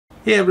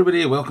Hey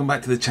everybody, welcome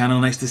back to the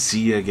channel, nice to see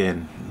you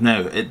again.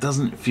 Now, it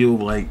doesn't feel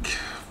like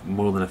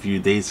more than a few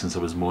days since I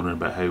was moaning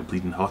about how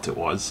bleeding hot it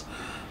was,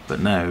 but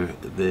now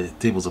the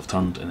tables have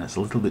turned and it's a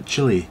little bit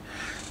chilly.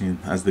 And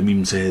as the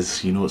meme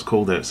says, you know it's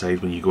cold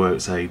outside when you go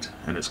outside,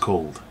 and it's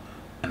cold.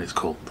 And it's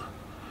cold.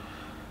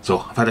 So,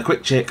 I've had a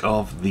quick check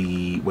of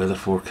the weather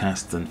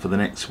forecast, and for the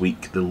next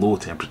week the low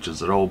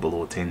temperatures are all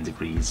below 10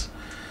 degrees.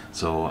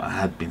 So I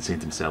had been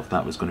saying to myself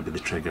that was going to be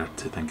the trigger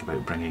to think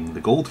about bringing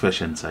the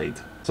goldfish inside.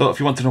 So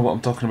if you want to know what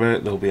I'm talking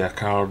about, there'll be a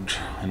card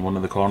in one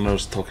of the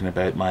corners talking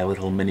about my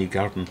little mini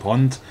garden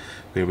pond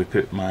where we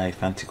put my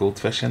fancy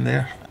goldfish in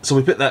there. So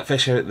we put that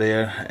fish out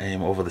there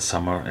over the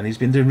summer, and he's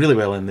been doing really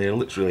well in there,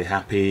 looks really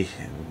happy.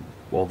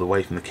 All the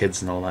wife and the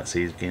kids and all that say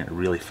he's getting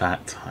really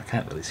fat. I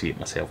can't really see it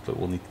myself, but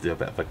we'll need to do a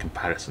bit of a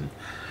comparison.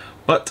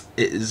 But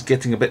it is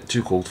getting a bit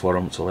too cold for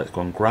him, so let's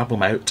go and grab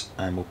him out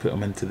and we'll put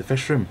him into the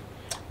fish room.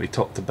 We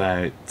talked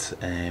about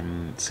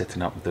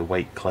setting up the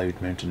White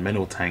Cloud Mountain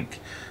minnow tank,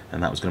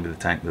 and that was going to be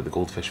the tank that the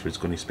goldfish was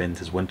going to spend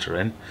his winter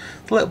in.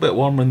 It's a little bit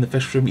warmer in the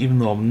fish room, even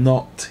though I'm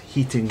not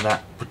heating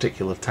that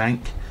particular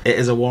tank. It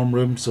is a warm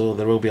room, so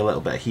there will be a little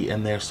bit of heat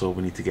in there, so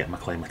we need to get them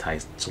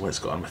acclimatised. So let's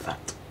go on with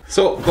that.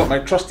 So I've got my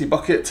trusty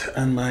bucket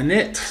and my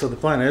net, so the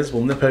plan is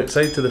we'll nip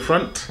outside to the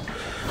front,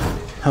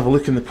 have a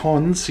look in the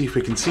pond, see if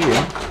we can see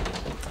him,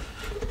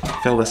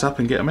 fill this up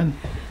and get him in.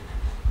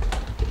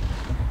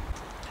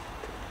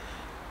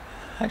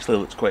 Actually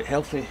looks quite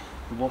healthy,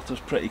 the water's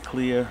pretty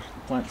clear, the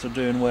plants are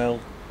doing well.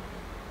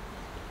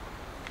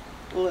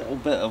 A little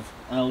bit of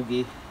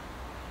algae.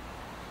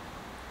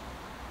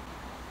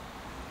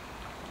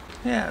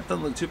 Yeah, it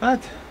doesn't look too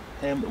bad.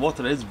 The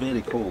water is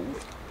very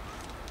cold,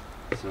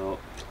 so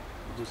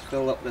I'll just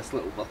fill up this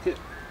little bucket.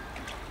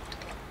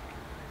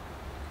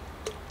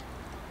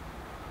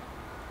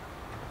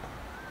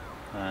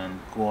 And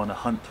go on a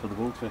hunt for the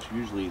goldfish.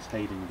 Usually he's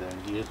hiding down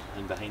here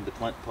and behind the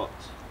plant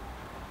pots.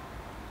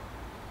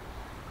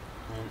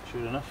 And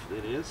sure enough, there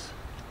he is.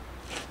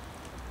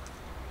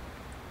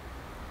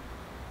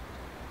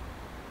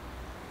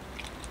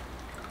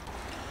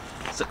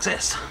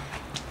 Success!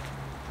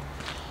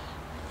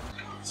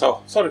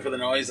 So, sorry for the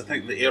noise, I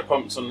think the air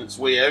pump's on its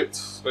way out.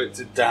 It's about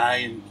to die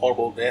in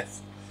horrible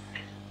death.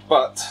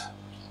 But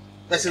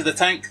this is the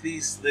tank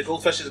the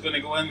goldfish is going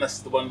to go in. This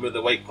is the one with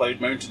the White Cloud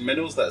Mountain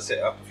minnows that I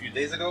set up a few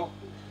days ago.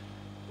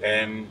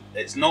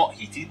 It's not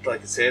heated,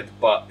 like I said,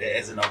 but it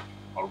is in a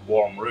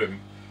warm room.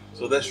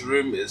 So this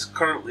room is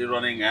currently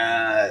running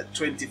at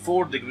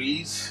 24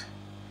 degrees.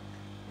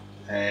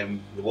 The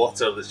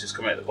water that's just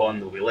come out of the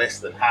pond will be less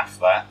than half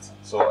that.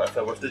 So if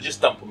I were to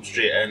just dump them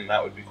straight in,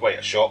 that would be quite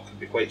a shock, it would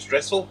be quite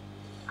stressful.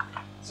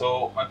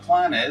 So my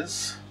plan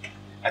is,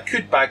 I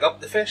could bag up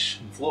the fish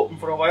and float them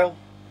for a while.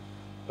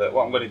 But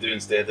what I'm going to do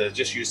instead is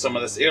just use some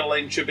of this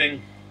airline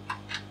tubing,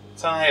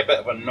 tie a bit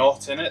of a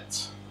knot in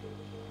it.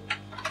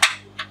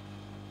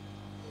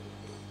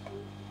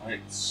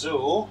 Like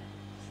so.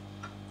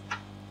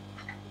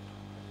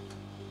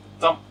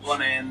 Dump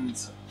one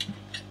end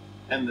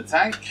in the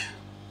tank.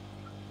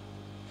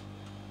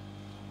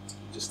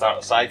 Just start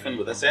a siphon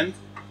with this end.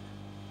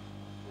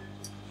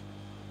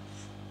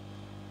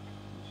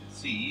 You should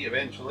see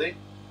eventually.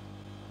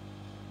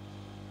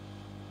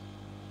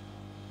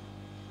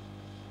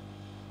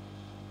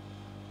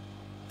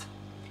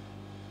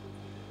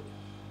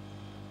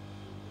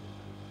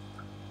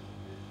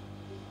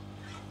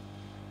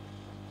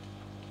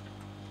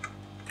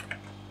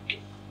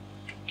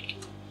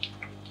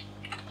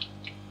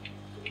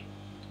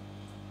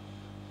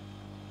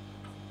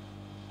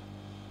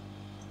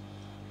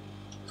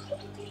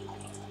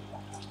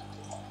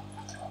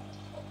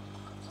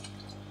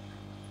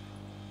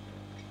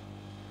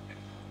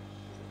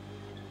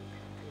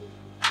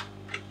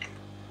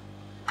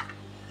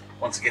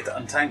 Once I get it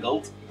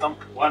untangled, dump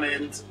one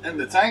end in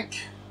the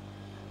tank,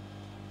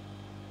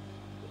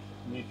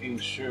 making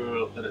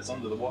sure that it's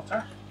under the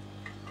water,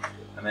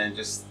 and then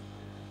just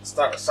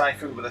start a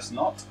siphon with this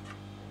knot.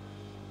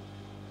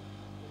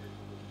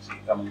 See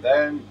it coming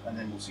down, and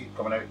then we'll see it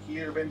coming out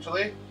here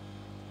eventually.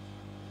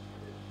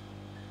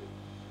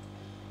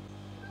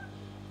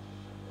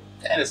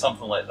 And it's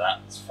something like that,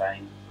 it's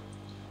fine.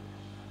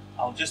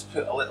 I'll just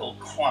put a little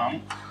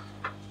clamp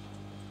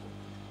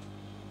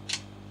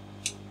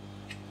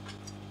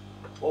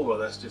over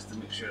this just to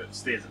make sure it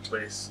stays in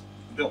place.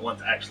 You don't want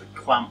to actually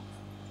clamp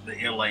the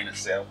airline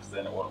itself, because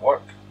then it won't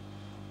work.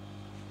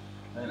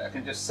 Then I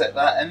can just set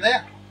that in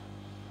there.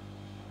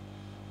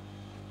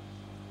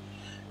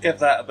 Give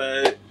that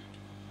about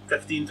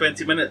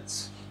 15-20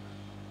 minutes.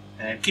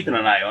 And keeping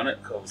an eye on it,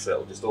 because obviously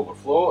it'll just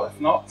overflow if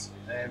not.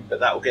 But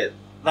that will get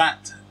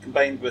that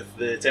combined with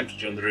the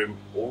temperature in the room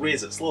will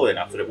raise it slowly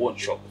enough that it won't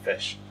shock the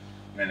fish.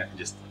 And then I can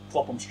just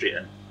plop them straight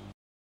in.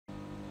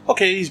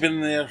 Okay, he's been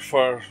in there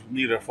for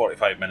nearer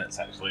 45 minutes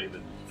actually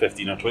than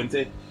 15 or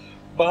 20,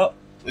 but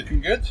looking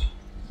good.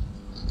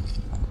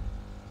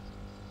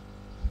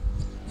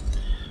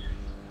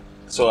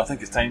 So I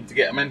think it's time to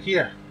get him in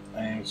here.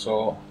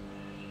 So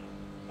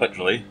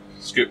literally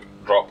scoop,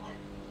 drop.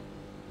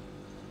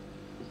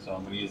 So So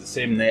I'm going to use the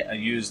same net I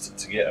used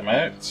to get him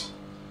out.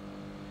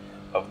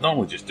 I'd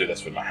normally just do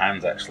this with my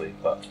hands actually,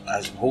 but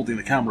as I'm holding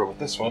the camera with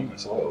this one,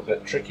 it's a little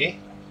bit tricky.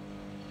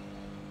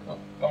 Oh,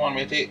 come on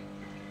matey.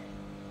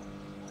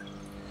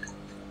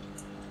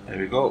 There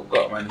we go,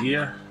 got him in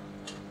here.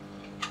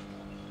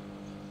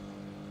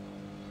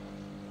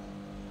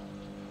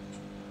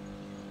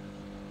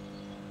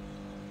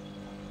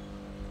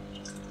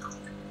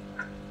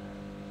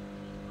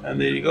 And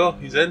there you go,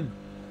 he's in.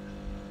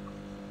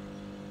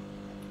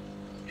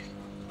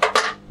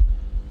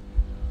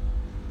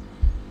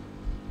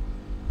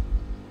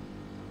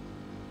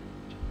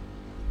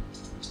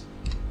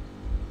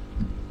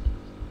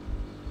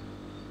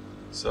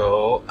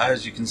 So,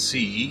 as you can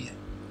see,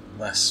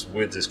 this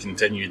wood is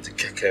continuing to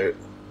kick out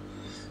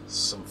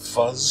some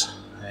fuzz,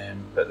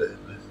 but the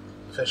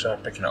fish are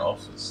picking it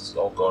off. It's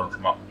all gone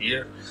from up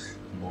here,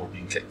 more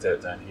being kicked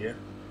out down here.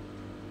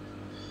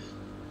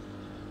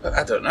 But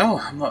I don't know,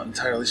 I'm not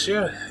entirely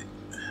sure.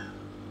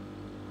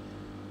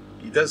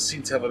 He does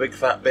seem to have a big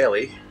fat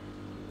belly,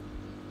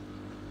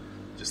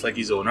 just like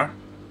his owner.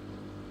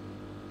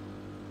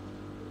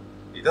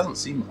 He doesn't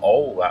seem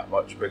all that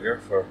much bigger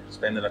for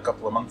spending a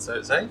couple of months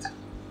outside.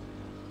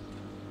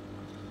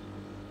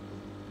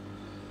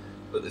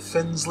 But the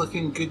fins look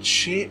in good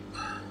shape.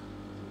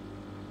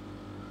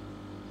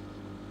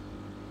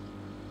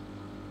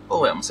 We'll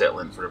let them settle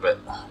in for a bit.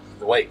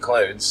 The white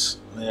clouds,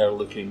 they are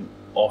looking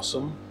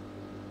awesome.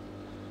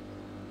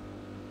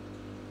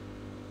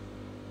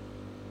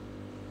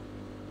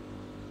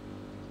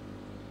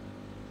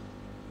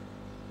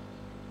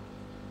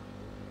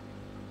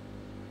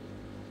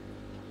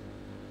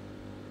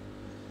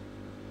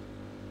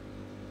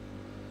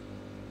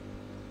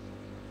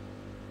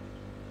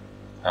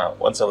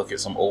 Once I look at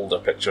some older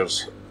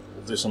pictures,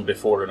 we'll do some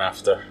before and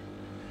after,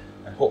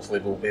 and hopefully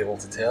we'll be able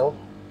to tell.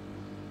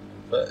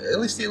 But at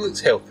least he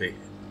looks healthy.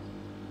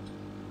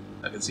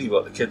 I can see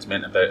what the kids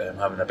meant about him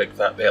having a big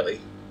fat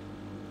belly.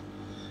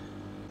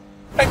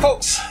 Right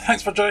folks,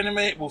 thanks for joining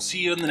me. We'll see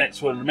you in the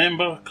next one.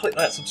 Remember, click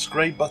that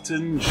subscribe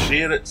button,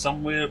 share it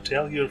somewhere,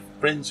 tell your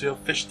friends who have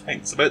fish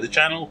tanks about the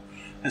channel,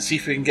 and see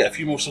if we can get a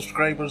few more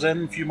subscribers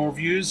in, a few more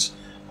views.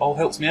 All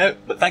helps me out.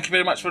 But thank you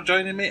very much for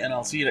joining me, and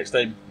I'll see you next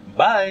time.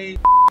 Bye!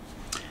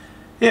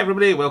 Hey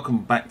everybody,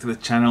 welcome back to the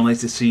channel.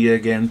 Nice to see you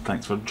again.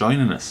 Thanks for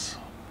joining us.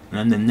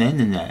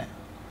 The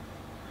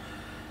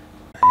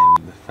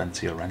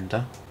fancy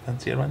oranda.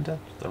 Fancy oranda?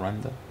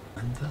 Oranda?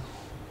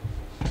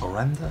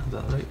 Oranda? Is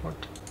that the right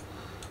word?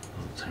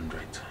 Doesn't sound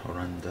right.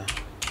 Oranda.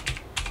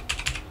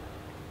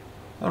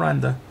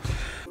 Oranda.